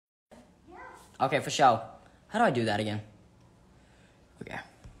Okay, for sure. How do I do that again? Okay.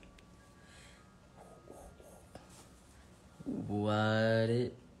 What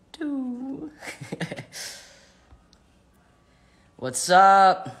it do? What's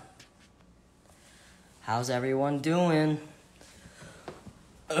up? How's everyone doing?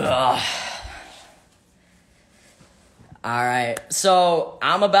 Ugh. All right, so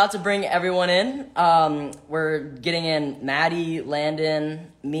I'm about to bring everyone in. We're getting in Maddie,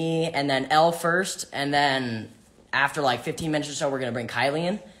 Landon, me, and then Elle first, and then after like 15 minutes or so, we're gonna bring Kylie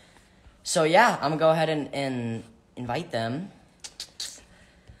in. So yeah, I'm gonna go ahead and invite them.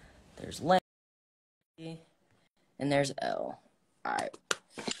 There's Landon, and there's Elle. All right,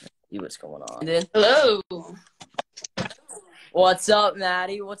 see what's going on. Hello. What's up,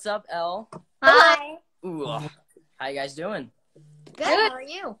 Maddie? What's up, Elle? Hi. Ooh. How you guys doing? Good. How are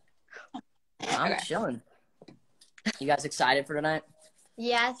you? I'm chilling. You guys excited for tonight?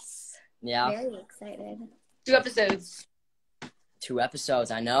 Yes. Yeah. Very excited. 2 episodes. 2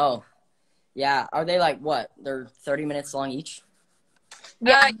 episodes, I know. Yeah. Are they like what? They're 30 minutes long each?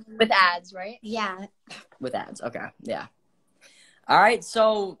 Yeah, with ads, right? Yeah. With ads. Okay. Yeah. All right.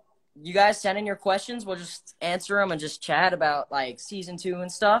 So you guys send in your questions. We'll just answer them and just chat about like season 2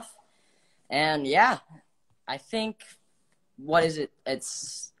 and stuff. And yeah. I think, what is it?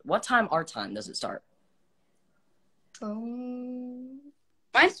 What time our time does it start? Mine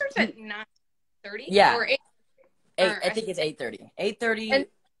starts at 9:30. Yeah. Or 8. I think it's 8:30. 8:30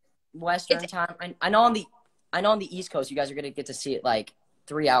 Western time. I know on the East Coast, you guys are going to get to see it like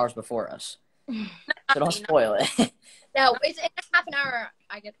 3 hours before us. So don't spoil it. No, it's in half an hour.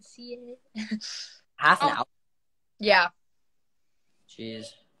 I get to see it. Half an hour? Yeah.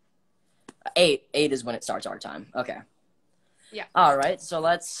 Jeez. 8 is when it starts our time. Okay. Yeah. All right. So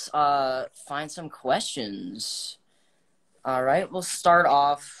let's find some questions. All right. We'll start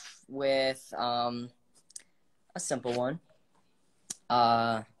off with a simple one.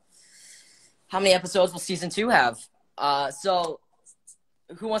 How many episodes will season 2 have? So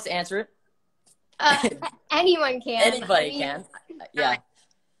who wants to answer it? Anyone can. Anybody can. Yeah.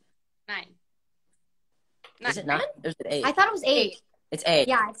 9. Is it 9 or is it 8? I thought it was 8. It's 8.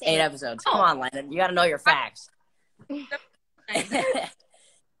 Yeah, it's 8. 8 episodes. Come on, Landon. You got to know your facts.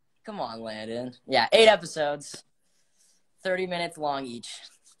 Come on, Landon. Yeah, 8 episodes. 30 minutes long each.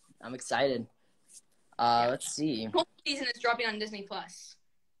 I'm excited. Let's see. The whole season is dropping on Disney Plus.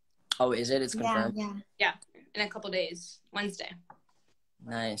 Oh, is it? It's confirmed? Yeah. Yeah, in a couple days. Wednesday.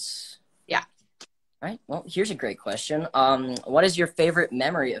 Nice. Yeah. All right. Well, here's a great question. What is your favorite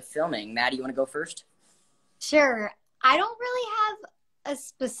memory of filming? Maddie, you want to go first? Sure. I don't really have a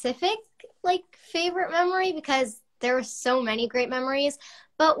specific favorite memory because there were so many great memories.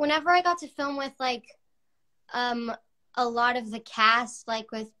 But whenever I got to film with a lot of the cast,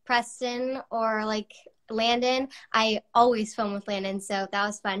 like with Preston or Landon, I always film with Landon, so that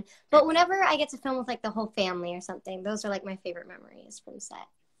was fun. But whenever I get to film with the whole family or something, those are my favorite memories from set.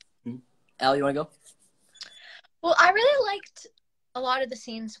 Elle, you want to go? Well, I really liked a lot of the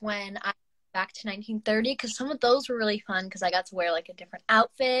scenes when I back to 1930 because some of those were really fun because I got to wear a different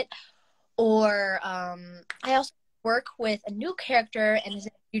outfit, or I also work with a new character and his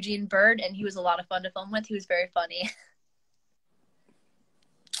name is Eugene Bird, and he was a lot of fun to film with. He was very funny.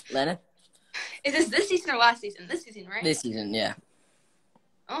 Lennon? Is this season or last season? This season, right? This season, yeah.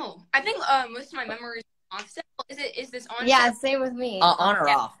 Oh, I think most of my memories are offset. Is this on? Yeah, same with me. On or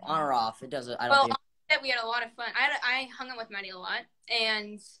off? On or off? It doesn't. I don't think. We had a lot of fun. I hung out with Maddie a lot,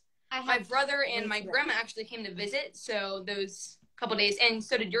 and my brother and my grandma actually came to visit, so those couple days, and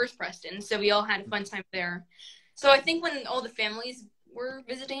so did yours, Preston. So we all had a fun time there. So I think when all the families were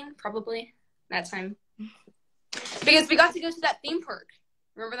visiting, probably that time, because we got to go to that theme park.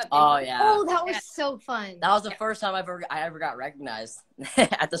 Remember that? Oh yeah. Oh, that was so fun. That was the first time I ever got recognized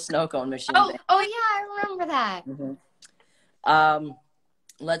at the snow cone machine. Oh yeah, I remember that. Mm-hmm.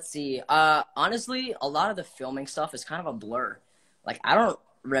 Let's see. Honestly, a lot of the filming stuff is kind of a blur. I don't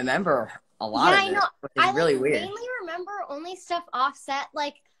remember a lot of it. Which is really weird. I mainly remember only stuff offset.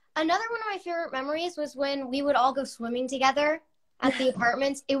 Another one of my favorite memories was when we would all go swimming together at the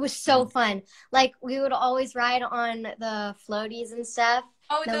apartments. It was so fun. We would always ride on the floaties and stuff.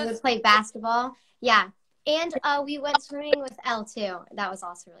 Oh, then we would play basketball. Yeah. And we went swimming with Elle too. That was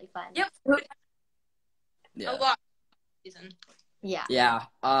also really fun. Yep. Yeah. A lot. Season. Yeah. Yeah.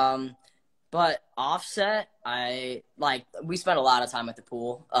 But offset, we spent a lot of time at the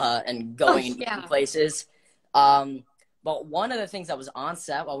pool, and going and eating places. But one of the things that was on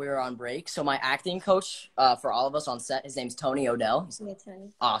set while we were on break, so my acting coach, for all of us on set, his name's Tony Odell. He's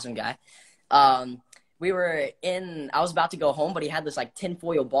an awesome guy. I was about to go home, but he had this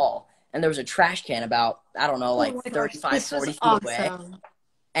tinfoil ball. and there was a trash can about, I don't know, like Oh my gosh, 35, this 40 was feet away. awesome.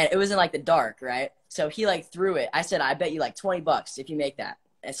 And it was in like the dark, right? So he like threw it. I said, I bet you like $20 if you make that.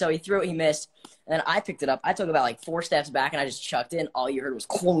 And so he threw it, he missed. And then I picked it up. I took about like 4 steps back and I just chucked it. And all you heard was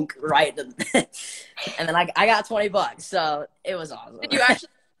clunk, right? And then I got $20. So it was awesome. Did you actually?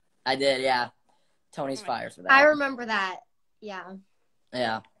 I did, yeah. Tony's fired for that. I remember that. Yeah.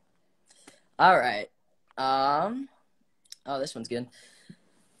 Yeah. All right. Oh, this one's good.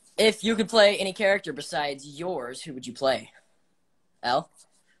 If you could play any character besides yours, who would you play? Elle?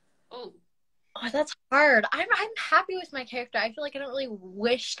 Oh, that's hard. I'm happy with my character. I feel like I don't really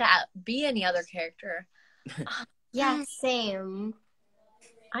wish to be any other character. Yeah, same.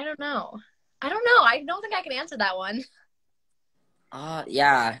 I don't know. I don't think I can answer that one.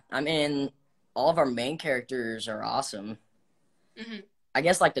 Yeah. I mean, all of our main characters are awesome. mm-hmm. I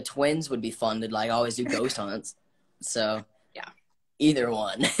guess like the twins would be fun to like always do ghost hunts. So yeah, either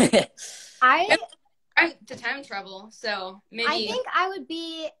one. I'm to time travel, so maybe I think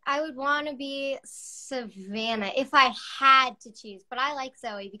I would want to be Savannah if I had to choose, but I like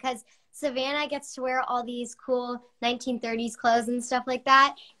Zoe because Savannah gets to wear all these cool 1930s clothes and stuff like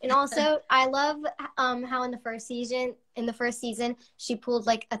that. And also I love how in the first season she pulled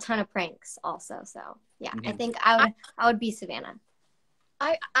like a ton of pranks also. So yeah, I think I would be Savannah.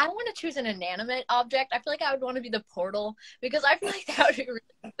 I want to choose an inanimate object. I feel like I would want to be the portal because I feel like that would be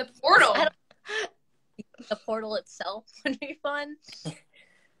really, the portal. The portal itself would be fun.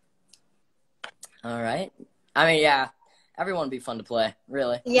 All right. I mean, yeah, everyone would be fun to play,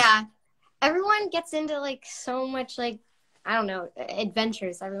 really. Yeah. Everyone gets into like so much like, I don't know,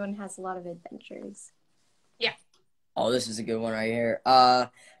 adventures. Everyone has a lot of adventures. Yeah. Oh, this is a good one right here.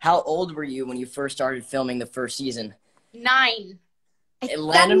 How old were you when you first started filming the first season? 9. That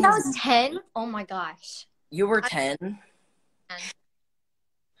was 10? Oh my gosh. You were 10? That's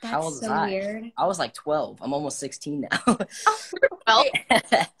How old was so I? weird. I was like 12. I'm almost 16 now. Well,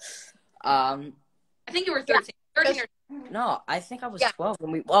 I think you were 13. 13 or no, I think I was 12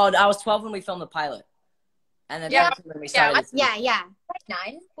 when I was 12 when we filmed the pilot. And then 13 when we started. Yeah.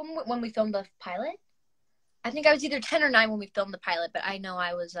 9 when we filmed the pilot? I think I was either 10 or 9 when we filmed the pilot, but I know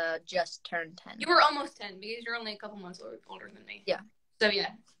I was just turned 10. You were almost 10 because you're only a couple months older than me. Yeah. So,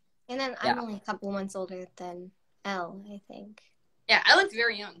 yeah. And then I'm only a couple months older than Elle, I think. Yeah, I looked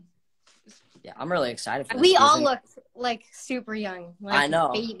very young. Yeah, I'm really excited for this. We all looked like super young. Like I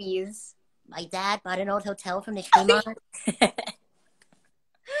know. Babies. My dad bought an old hotel from the Tremont.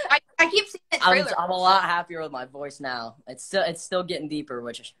 I keep seeing the trailer. I'm a lot happier with my voice now. It's still getting deeper,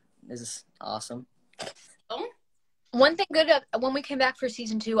 which is awesome. Oh? One thing good, when we came back for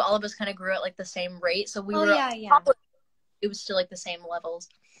season 2, all of us kind of grew at like the same rate. So we were, it was still like the same levels.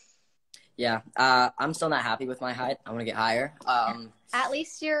 Yeah, I'm still not happy with my height. I want to get higher. At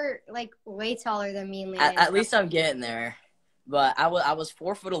least you're like way taller than me and Leanne. At least I'm getting there. But I was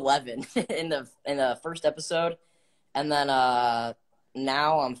 4'11" in the first episode, and then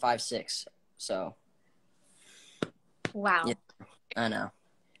now I'm 5'6". So. Wow. Yeah, I know.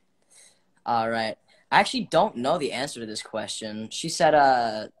 All right. I actually don't know the answer to this question. She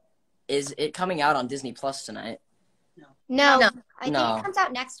said, is it coming out on Disney Plus tonight? No. I think it comes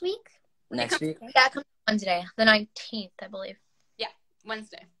out next week. Next week? Yeah, it comes out Wednesday, the 19th, I believe. Yeah,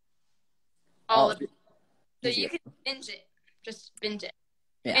 Wednesday. All of it. So you can binge it. Just binge it.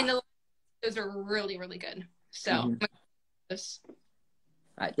 Yeah. And those are really, really good. So, All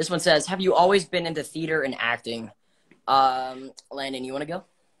right. This one says, have you always been into theater and acting? Landon, you want to go?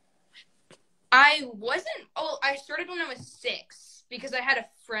 I started when I was 6 because I had a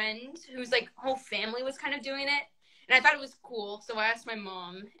friend whose like whole family was kind of doing it. And I thought it was cool. So I asked my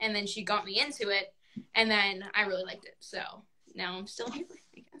mom and then she got me into it. And then I really liked it. So now I'm still here,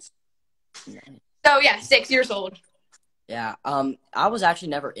 I guess. So yeah, 6 years old. Yeah. I was actually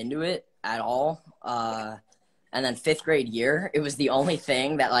never into it at all. And then 5th grade year, it was the only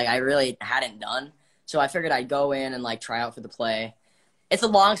thing that like I really hadn't done. So I figured I'd go in and like try out for the play. It's a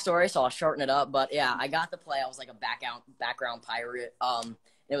long story, so I'll shorten it up. But yeah, I got the play. I was like a background pirate.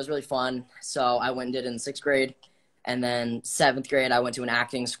 It was really fun. So I went and did it in 6th grade. And then 7th grade, I went to an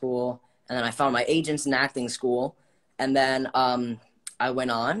acting school. And then I found my agents in acting school. And then I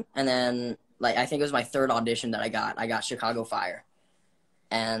went on. And then like I think it was my 3rd audition that I got. I got Chicago Fire.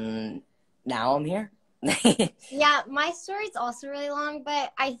 And now I'm here. Yeah, my story's also really long,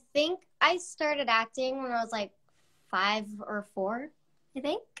 but I think I started acting when I was like 5 or 4, I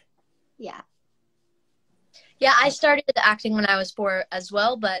think. Yeah. Yeah, I started acting when I was 4 as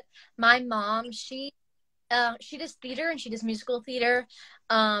well, but my mom, she she does theater and she does musical theater.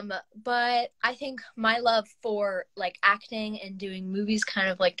 But I think my love for like acting and doing movies kind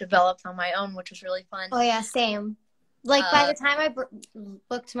of like developed on my own, which was really fun. Oh yeah, same. Like by the time I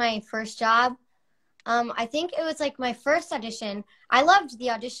booked my first job, I think it was like my first audition. I loved the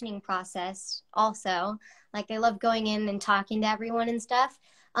auditioning process also. Like I loved going in and talking to everyone and stuff.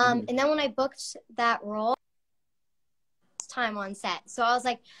 And then when I booked that role, time on set. So I was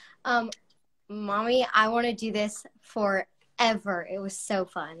like, Mommy, I want to do this forever. It was so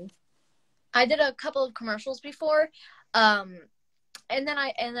fun. I did a couple of commercials before. And then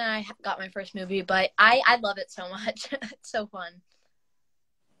I got my first movie, but I love it so much. It's so fun.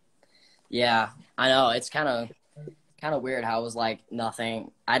 Yeah, I know. It's kind of weird how it was like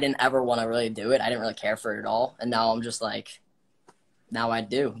nothing. I didn't ever want to really do it. I didn't really care for it at all. And now I'm just like, now I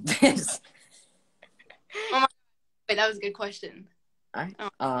do. Oh my, wait, that was a good question.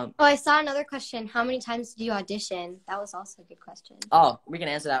 I saw another question. How many times did you audition? That was also a good question. Oh, we can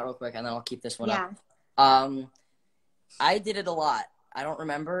answer that real quick, and then I'll keep this one up. I did it a lot. I don't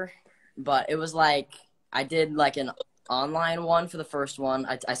remember, but it was like I did like an online one for the first one.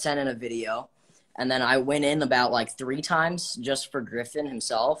 I sent in a video, and then I went in about like 3 times just for Griffin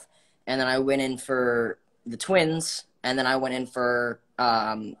himself, and then I went in for the twins, and then I went in for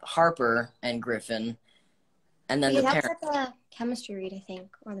Harper and Griffin, and then the parents. That's like a chemistry read, I think,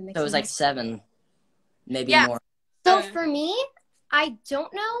 or the mix. So it was like 7, maybe more. So for me, I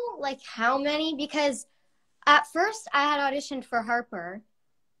don't know like how many, because at first I had auditioned for Harper,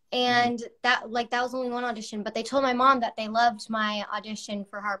 and that was only one audition, but they told my mom that they loved my audition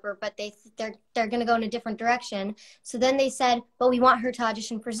for Harper, but they're going to go in a different direction. So then they said, but we want her to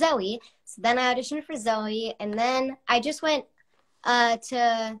audition for Zoe. So then I auditioned for Zoe, and then I just went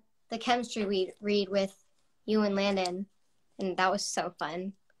to the chemistry read with you and Landon, and that was so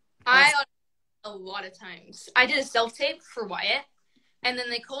fun. I auditioned a lot of times. I did a self-tape for Wyatt, and then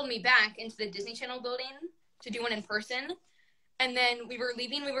they called me back into the Disney Channel building to do one in person. And then we were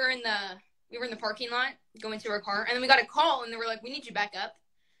leaving. We were in the parking lot going to our car, and then we got a call, and they were like, "We need you back up."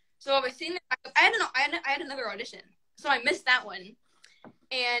 So I was sitting there. I had another audition, so I missed that one.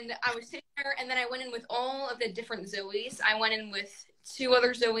 And I was sitting there, and then I went in with all of the different Zoes. I went in with 2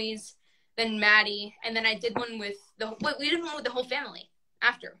 other Zoes, then Maddie, and then I did one with we did one with the whole family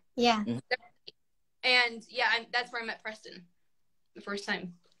after. Yeah. And yeah, that's where I met Preston the first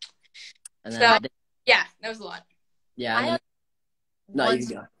time. And then yeah, that was a lot. Yeah. No, you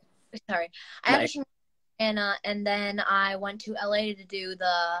go. Sorry. I auditioned Anna, and then I went to LA to do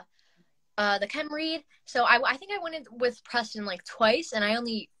the chem read. So I think I went in with Preston like twice, and I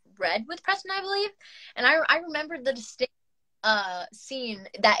only read with Preston, I believe. And I remember the distinct scene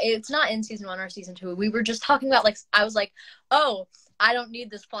that it's not in season 1 or season 2. We were just talking about, like, I was like, oh, I don't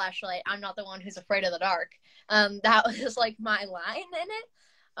need this flashlight. I'm not the one who's afraid of the dark. That was like my line in it.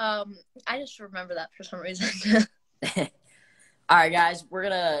 I just remember that for some reason. All right, guys, we're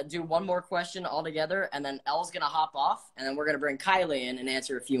going to do one more question all together, and then Elle's going to hop off, and then we're going to bring Kylie in and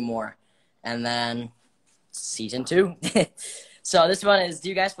answer a few more. And then season 2. So this one is, do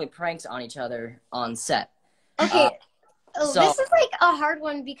you guys play pranks on each other on set? Okay. This is like a hard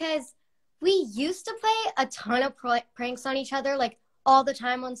one, because we used to play a ton of pranks on each other, like all the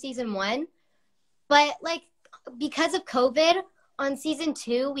time on season 1. But like because of COVID on season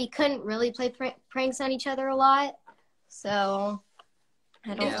 2, we couldn't really play pranks on each other a lot. So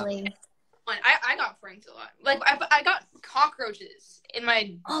I don't really. I got pranked a lot. Like I got cockroaches in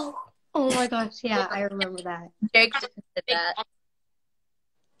my. Oh my gosh! Yeah, I remember that. Jake did that.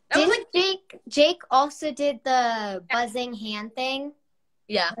 Jake also did the buzzing hand thing?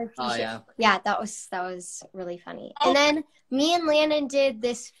 Yeah. Oh yeah. Yeah, that was really funny. And then me and Landon did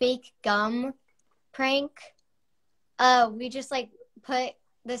this fake gum prank. We just like put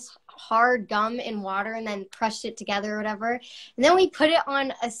this hard gum in water and then crushed it together or whatever. And then we put it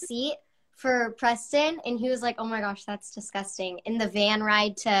on a seat for Preston, and he was like, oh my gosh, that's disgusting, in the van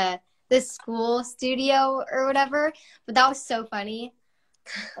ride to the school studio or whatever. But that was so funny.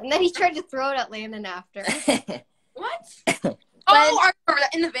 And then he tried to throw it at Landon after. What? I remember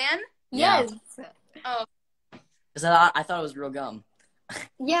that. In the van? Yes. Yeah. Oh. Because I thought it was real gum.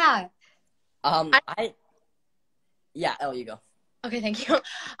 Yeah. Yeah, Elle, you go. Okay, thank you.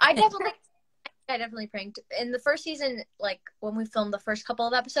 I definitely pranked. In the first season, like when we filmed the first couple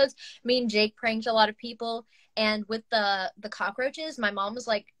of episodes, me and Jake pranked a lot of people. And with the cockroaches, my mom was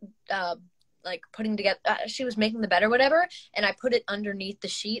like putting together, she was making the bed or whatever, and I put it underneath the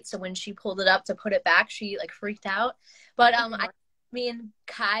sheet, so when she pulled it up to put it back, she like freaked out. But me and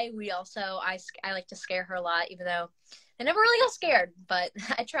Kai, we also, I like to scare her a lot, even though I never really got scared, but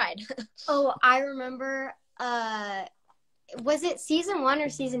I tried. Oh, I remember was it season 1 or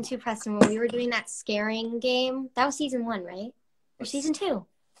season 2, Preston, when we were doing that scaring game? That was season 1, right? Or season 2?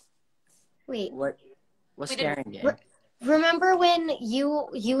 Wait. What scaring game? Remember when you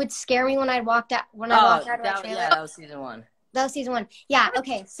would scare me when I walked out of my trailer? Yeah, that was season 1. That was season 1. Yeah,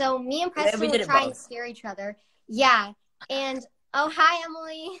 okay. So me and Preston would try and scare each other. Yeah. And oh, hi,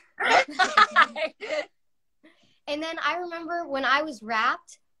 Emily. And then I remember when I was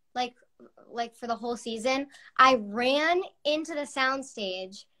wrapped, like for the whole season, I ran into the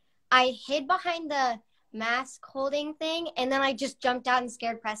soundstage. I hid behind the mask holding thing, and then I just jumped out and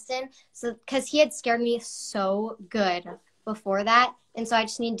scared Preston. So because he had scared me so good before that, and so I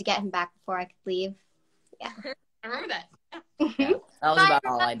just needed to get him back before I could leave. Yeah. I remember that. Yeah, that was about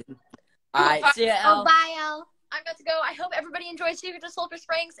all I did. All right, see ya, Elle. Oh, bye, Elle. I'm about to go. I hope everybody enjoys Secret of Sulphur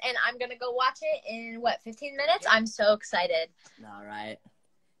Springs, and I'm going to go watch it in, 15 minutes? I'm so excited. All right.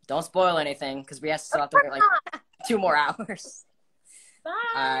 Don't spoil anything, because we have to still have to wait like 2 more hours. Bye.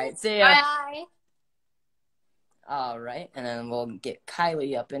 All right, see ya. Bye. All right, and then we'll get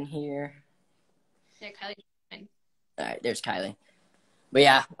Kylie up in here. Yeah, Kylie. All right, there's Kylie. But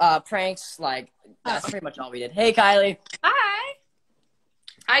yeah, pranks, like, that's pretty much all we did. Hey, Kylie. Hi.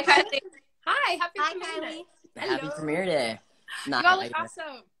 Hi, Kylie. Hi. Happy Hi, premiere Kylie. day. Happy Hello. premiere day. Not Y'all like look that.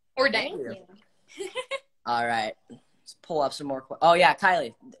 awesome. Or day. Thank you. All right. Let's pull up some more. Oh, yeah,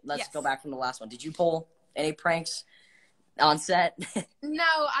 Kylie. Let's Yes. go back from the last one. Did you pull any pranks on set? No,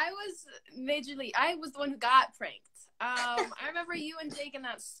 I was the one who got pranked. I remember you and Jake in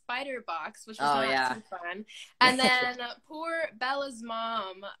that spider box, which was not too fun. And then poor Bella's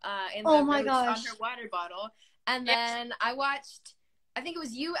mom in the Oh my roach on gosh. her water bottle. And then I watched, I think it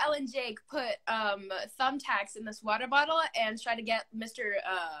was you, Elle, and Jake put thumbtacks in this water bottle and try to get Mr.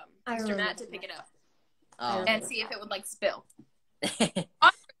 Matt to pick it up and see if it would like spill.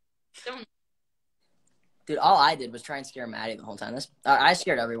 Dude, all I did was try and scare Maddie the whole time. I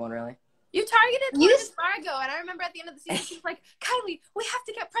scared everyone, really. You targeted You Lourdes Fargo, and I remember at the end of the season, she was like, Kylie, we have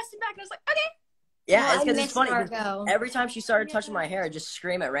to get Preston back. And I was like, okay. Yeah, Well, it's because I it's miss funny. 'Cause Margot. every time she started touching my hair, I'd just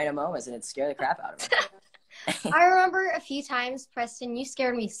scream at random moments, and it'd scare the crap out of me. I remember a few times, Preston, you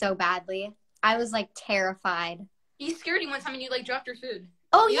scared me so badly. I was like terrified. He scared you one time and you like dropped your food.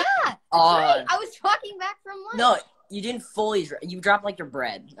 Oh yeah, that's Oh. right. I was walking back from lunch. No, you didn't fully. You dropped like your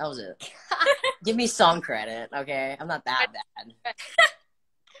bread. That was it. Give me some credit, okay? I'm not that bad.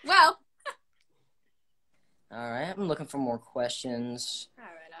 Well. All right, I'm looking for more questions. All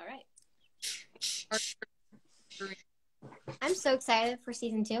right. I'm so excited for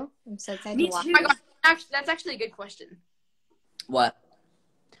season 2. I'm so excited Me to watch too. Oh my God, that's actually a good question. What?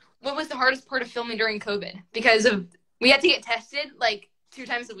 What was the hardest part of filming during COVID? Because we had to get tested like 2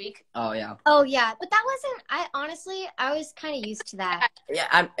 times a week. Oh yeah. Oh yeah, but that wasn't. I was kind of used to that.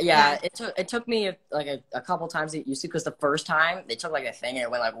 Yeah. It took me like a couple times to get used to, because the first time they took like a thing and it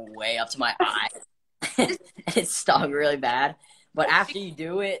went like way up to my eye. It stung really bad. But after you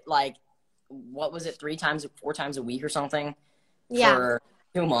do it, like, what was it, 4 times a week or something? Yeah. For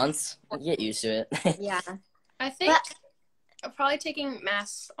 2 months, you get used to it. Yeah. I think probably taking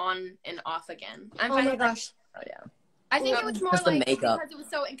masks on and off again. I'm Oh fine my with that. gosh. Oh yeah. I think it was more Just the like makeup. because it was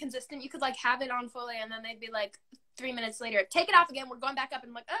so inconsistent. You could like have it on fully, and then they'd be like 3 minutes later, take it off again. We're going back up,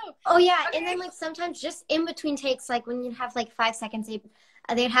 and I'm like, oh. Oh yeah, Okay. and then like sometimes just in between takes, like when you have like 5 seconds,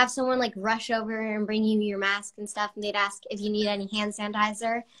 they'd have someone like rush over and bring you your mask and stuff, and they'd ask if you need any hand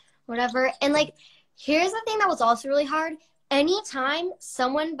sanitizer, whatever. And like, here's the thing that was also really hard. Anytime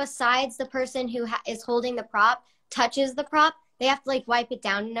someone besides the person who is holding the prop touches the prop, they have to like wipe it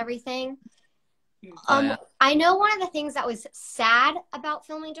down and everything. Yeah. I know one of the things that was sad about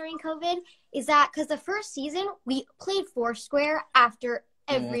filming during COVID is that because the first season we played Foursquare after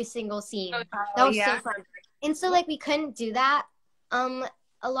every single scene. That was so fun. And so like we couldn't do that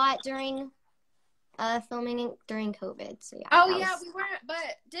a lot during filming during COVID. So yeah. Oh yeah, we weren't.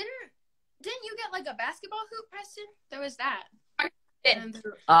 But didn't you get like a basketball hoop, Preston? There was that.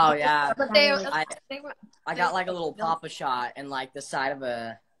 Oh yeah. But I got like a little Papa Shot and like the side of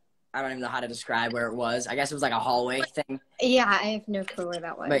I don't even know how to describe where it was. I guess it was like a hallway thing. Yeah, I have no clue where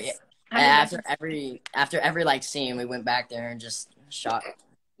that was. But yeah, after every like scene, we went back there and just shot.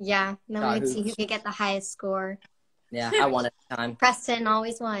 Yeah, then we'd see who could get the highest score. Yeah, I won at the time. Preston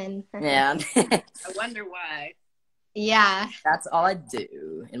always won. Yeah. I wonder why. Yeah. That's all I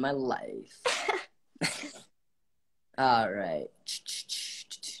do in my life. All right.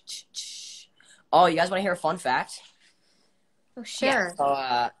 Oh, you guys want to hear a fun fact? Oh, sure.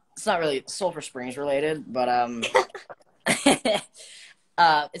 So, it's not really Sulphur Springs related, but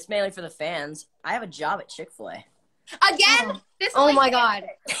it's mainly for the fans. I have a job at Chick-fil-A. Again? Oh my God.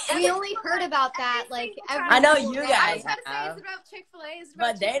 We only heard about that like every I know single you day. guys I was about to say, have, is it about Chick-fil-A? Is it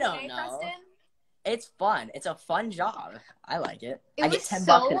about but they Chick-fil-A, don't know. Preston? It's fun. It's a fun job. I like it. It I was get $10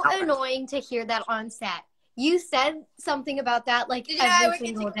 so an hour. annoying to hear that on set. You said something about that like Did you know I every work at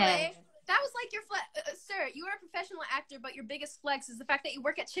single Chick-fil-A? day. That was like your sir, you are a professional actor, but your biggest flex is the fact that you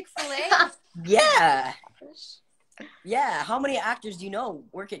work at Chick-fil-A. Yeah. Yeah. How many actors do you know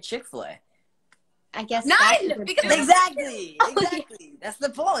work at Chick-fil-A? I guess None! that's a good Because point. Exactly. Oh, yeah. Exactly. That's the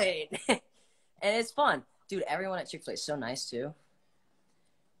point. And it's fun. Dude, everyone at Chick-fil-A is so nice too.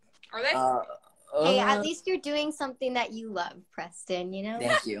 Are they? Hey, at least you're doing something that you love, Preston, you know?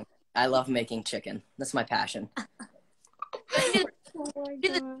 Thank you. I love making chicken. That's my passion. Oh my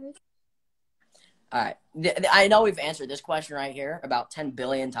God. All right. I know we've answered this question right here about 10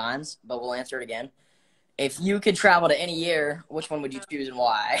 billion times, but we'll answer it again. If you could travel to any year, which one would you choose and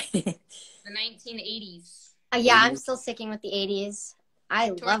why? The 1980s. Yeah, I'm still sticking with the 80s. I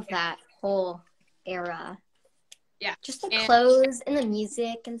love that whole era. Yeah. Just the clothes and the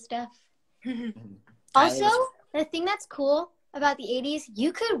music and stuff. Also, the thing that's cool about the 80s,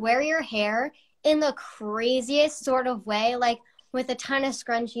 you could wear your hair in the craziest sort of way, like with a ton of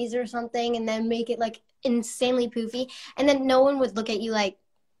scrunchies or something, and then make it like insanely poofy, and then no one would look at you like,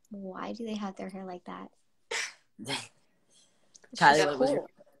 why do they have their hair like that? Kylie, what was your...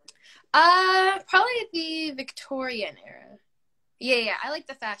 Probably the Victorian era. Yeah, I like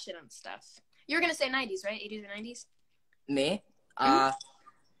the fashion and stuff. You were gonna say 90s, right? 80s or 90s? Me?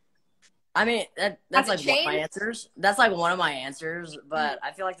 I mean, that's like one of my answers. That's like one of my answers, but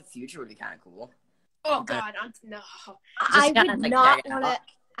I feel like the future would be kind of cool. Oh God, no. I kinda, would like, not check it want to. out.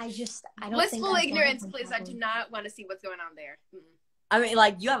 I don't Blissful think ignorance, please. I do not want to see what's going on there. I mean,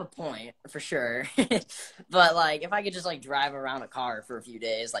 like, you have a point, for sure. But, like, if I could just, like, drive around a car for a few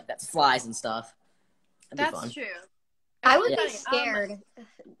days, like, that flies and stuff, that'd be fun. That's true. I would be funny. scared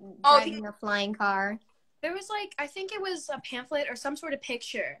driving a flying car. There was like, I think it was a pamphlet or some sort of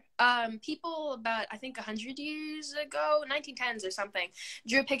picture. People about, I think 100 years ago, 1910s or something,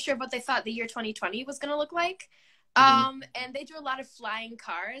 drew a picture of what they thought the year 2020 was going to look like. And they drew a lot of flying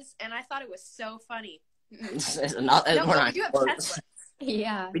cars, and I thought it was so funny. We do have Teslas.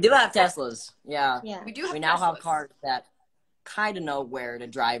 Yeah. We do have Teslas. Yeah. Yeah. We now have cars that kind of know where to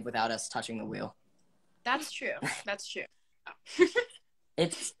drive without us touching the wheel. That's true. That's true.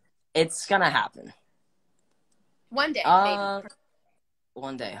 It's gonna happen. One day, maybe.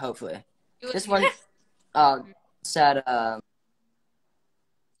 One day, hopefully. This one said,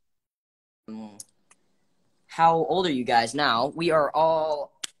 how old are you guys now? We are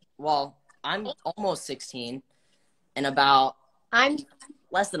all, well, I'm almost 16 in about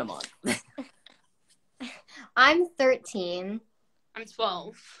less than a month. I'm 13. I'm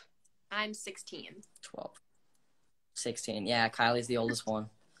 12. I'm 16. 12. 16. Yeah, Kylie's the oldest one.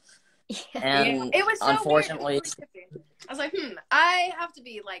 Yeah. And It was so unfortunately, weird. I was like, I have to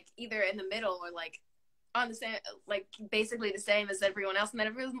be like either in the middle or like on the same, like basically the same as everyone else. And then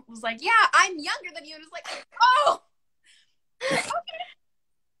everyone was like, yeah, I'm younger than you. And it was like, oh.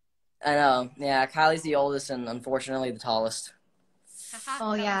 I know. Yeah, Kylie's the oldest and unfortunately the tallest.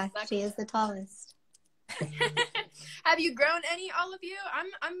 Oh yeah, she is the tallest. Have you grown any, all of you? I'm.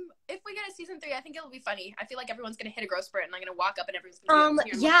 If we get a season 3, I think it'll be funny. I feel like everyone's gonna hit a growth spurt, and I'm gonna walk up and everyone's gonna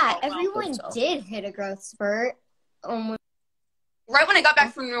be yeah, like, everyone did hit a growth spurt. Right when I got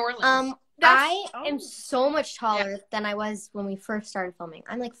back from New Orleans. I am so much taller than I was when we first started filming.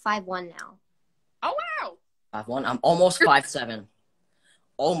 I'm like 5'1" now. Oh wow. 5'1". I'm almost 5'7".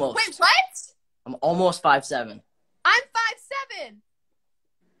 Almost. Wait, what? I'm almost 5'7". I'm 5'7".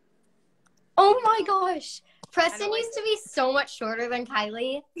 Oh my gosh. Preston used to be so much shorter than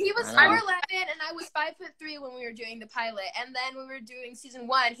Kylie. He was 4'11", and I was 5'3" when we were doing the pilot. And then when we were doing season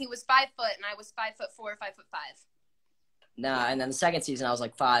 1, he was 5 foot, and I was 5'4", 5'5". Nah, and then the second season I was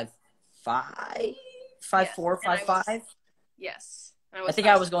like 5'4", 5'5". Yes. I think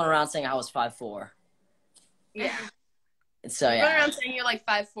I was going around saying I was 5'4". Yeah. So You're going around saying you're like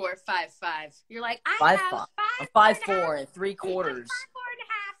 5'4", 5'5". You're like, I'm 5'4" and 3/4.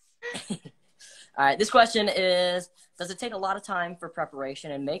 4.5. All right, this question is, does it take a lot of time for preparation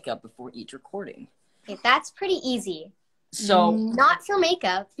and makeup before each recording? Okay, that's pretty easy. So not for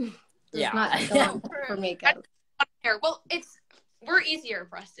makeup. Yeah. Not for makeup. Well, we're easier,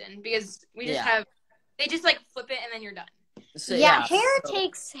 Preston, because we just have, they just like flip it and then you're done. So, hair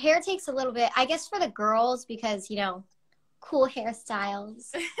takes a little bit, I guess, for the girls, because, you know, cool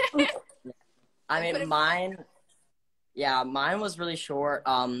hairstyles. I mean, mine was really short.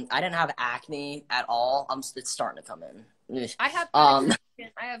 I didn't have acne at all. It's starting to come in. I have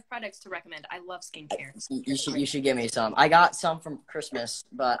have products to recommend. I love skincare. You should give me some. I got some from Christmas,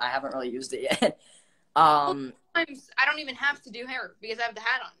 but I haven't really used it yet. Sometimes I don't even have to do hair because I have the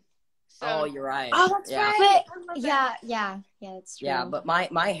hat on. So. Oh, you're right. Oh, that's right. Yeah, it's true. Yeah, but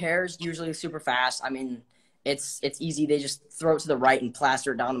my hair's usually super fast. I mean, it's easy. They just throw it to the right and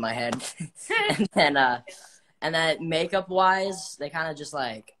plaster it down to my head. and then makeup wise, they kind of just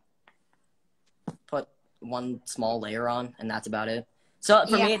like put one small layer on, and that's about it. So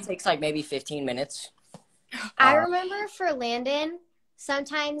for me, it takes like maybe 15 minutes. I remember for Landon,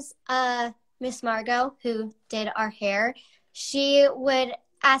 sometimes Miss Margot, who did our hair, she would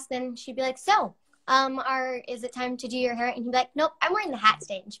ask them, she'd be like, so, is it time to do your hair? And he'd be like, nope, I'm wearing the hat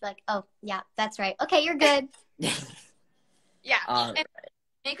today. And she'd be like, oh, yeah, that's right. Okay, you're good. Yeah. And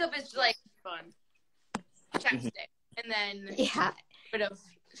makeup is like fun. Chapstick. And then a bit of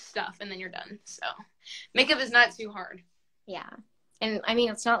stuff, and then you're done. So makeup is not too hard. Yeah. And I mean,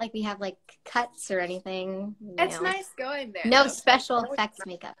 it's not like we have like cuts or anything. It's nice going there. No special effects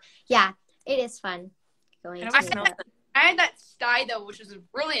makeup. Yeah, it is fun going to makeup. I had that sty though, which was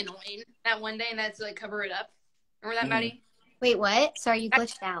really annoying that one day, and that's to like cover it up. Remember that, Maddie? Wait, what? Sorry, you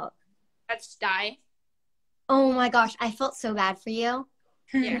glitched out. That sty. Oh my gosh, I felt so bad for you.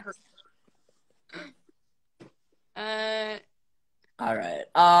 Yeah. All right.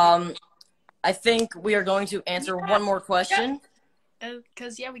 I think we are going to answer one more question.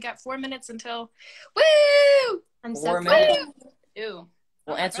 Because we got 4 minutes until. Woo! I'm 4 so minutes. Ew.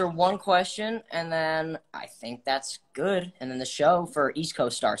 We'll answer one question, and then I think that's good. And then the show for East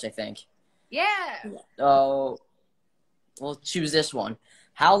Coast starts, I think. Yeah. So we'll choose this one.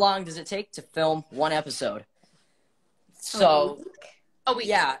 How long does it take to film one episode? So, a week.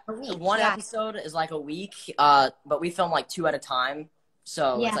 Yeah, one episode is like a week, but we film like 2 at a time.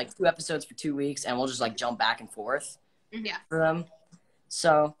 So it's like 2 episodes for 2 weeks, and we'll just like jump back and forth for them.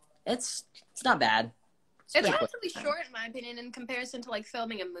 So it's not bad. It's relatively short, in my opinion, in comparison to like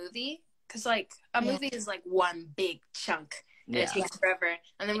filming a movie. Because like a movie is like one big chunk, and it takes forever.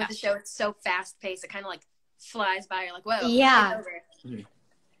 And then with the show, it's so fast paced, it kind of like flies by. You're like, whoa, yeah. It's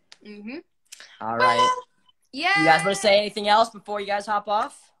over. All right. Yeah. You guys want to say anything else before you guys hop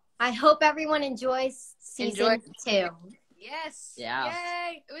off? I hope everyone enjoys season 2. Yes. Yeah.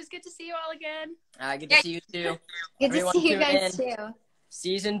 Yay. It was good to see you all again. Good to see you too. Good Everyone to see you guys in. too.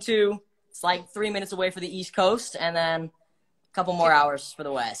 Season 2. It's like 3 minutes away for the East Coast, and then a couple more hours for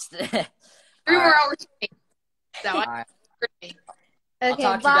the West. 3 more hours. So all right. Okay, I'll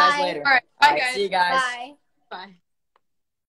talk to you guys later. All right. Bye, all right, guys. See you guys. Bye. Bye.